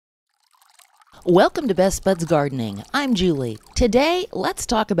Welcome to Best Buds Gardening. I'm Julie. Today, let's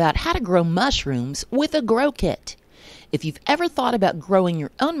talk about how to grow mushrooms with a grow kit. If you've ever thought about growing your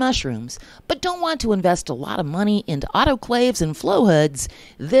own mushrooms, but don't want to invest a lot of money into autoclaves and flow hoods,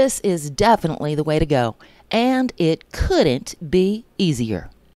 this is definitely the way to go. And it couldn't be easier.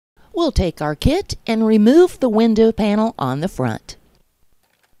 We'll take our kit and remove the window panel on the front.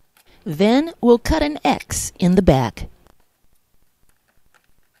 Then we'll cut an X in the back.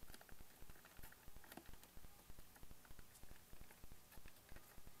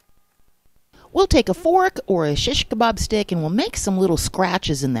 We'll take a fork or a shish kebab stick and we'll make some little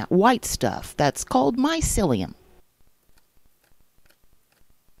scratches in that white stuff that's called mycelium.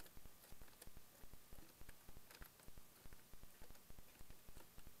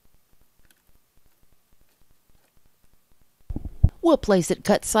 We'll place it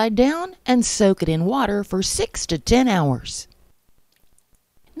cut side down and soak it in water for 6 to 10 hours.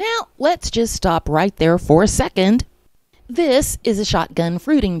 Now, let's just stop right there for a second. This is a shotgun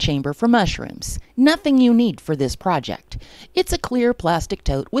fruiting chamber for mushrooms. Nothing you need for this project. It's a clear plastic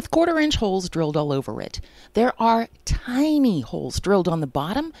tote with 1/4-inch holes drilled all over it. There are tiny holes drilled on the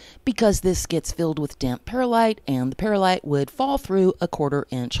bottom because this gets filled with damp perlite and the perlite would fall through a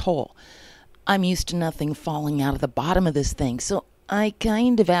 1/4-inch hole. I'm used to nothing falling out of the bottom of this thing, so I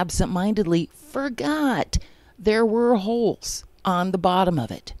kind of absent-mindedly forgot there were holes on the bottom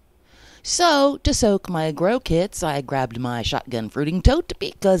of it. So, to soak my grow kits, I grabbed my shotgun fruiting tote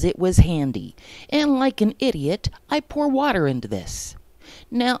because it was handy. And like an idiot, I pour water into this.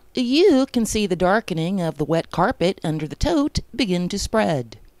 Now, you can see the darkening of the wet carpet under the tote begin to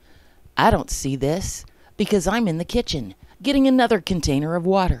spread. I don't see this because I'm in the kitchen, getting another container of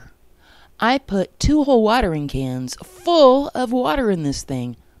water. I put 2 whole watering cans full of water in this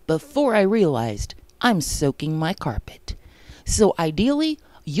thing before I realized I'm soaking my carpet. So ideally,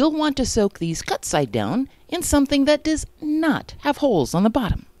 you'll want to soak these cut side down in something that does not have holes on the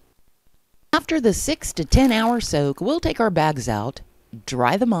bottom. After the 6 to 10 hour soak, we'll take our bags out,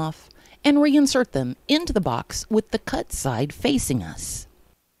 dry them off, and reinsert them into the box with the cut side facing us.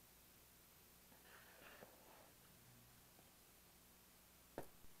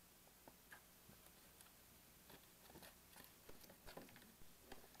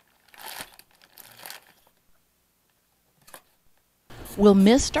 We'll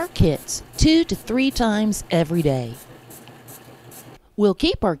mist our kits 2 to 3 times every day. We'll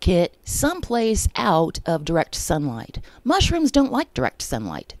keep our kit someplace out of direct sunlight. Mushrooms don't like direct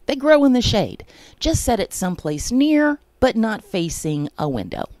sunlight. They grow in the shade. Just set it someplace near, but not facing a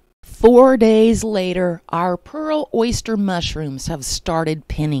window. 4 days later, our pearl oyster mushrooms have started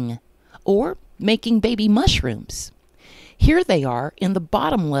pinning, or making baby mushrooms. Here they are in the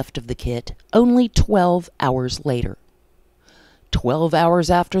bottom left of the kit, only 12 hours later. 12 hours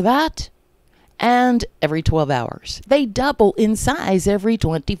after that, and every 12 hours. They double in size every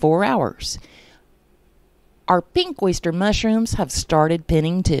 24 hours. Our pink oyster mushrooms have started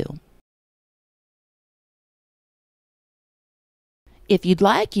pinning too. If you'd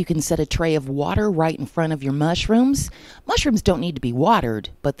like, you can set a tray of water right in front of your mushrooms. Mushrooms don't need to be watered,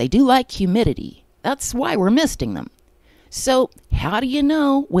 but they do like humidity. That's why we're misting them. So, how do you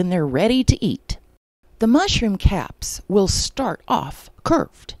know when they're ready to eat? The mushroom caps will start off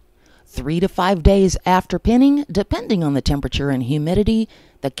curved. 3 to 5 days after pinning, depending on the temperature and humidity,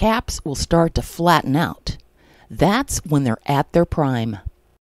 the caps will start to flatten out. That's when they're at their prime.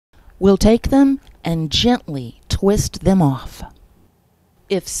 We'll take them and gently twist them off.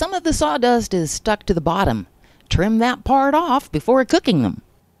 If some of the sawdust is stuck to the bottom, trim that part off before cooking them.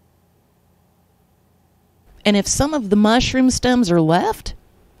 And if some of the mushroom stems are left,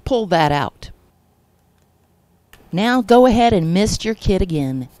 pull that out. Now go ahead and mist your kit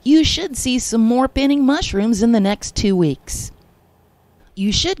again. You should see some more pinning mushrooms in the next 2 weeks.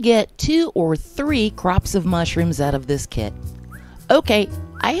 You should get 2 or 3 crops of mushrooms out of this kit. Okay,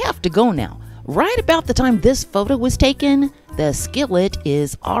 I have to go now. Right about the time this photo was taken, the skillet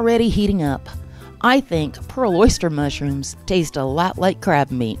is already heating up. I think pearl oyster mushrooms taste a lot like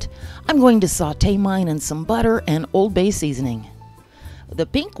crab meat. I'm going to saute mine in some butter and Old Bay seasoning. The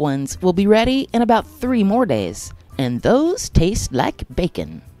pink ones will be ready in about 3 more days. And those taste like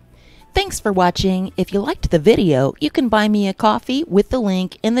bacon. Thanks for watching. If you liked the video, you can buy me a coffee with the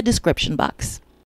link in the description box.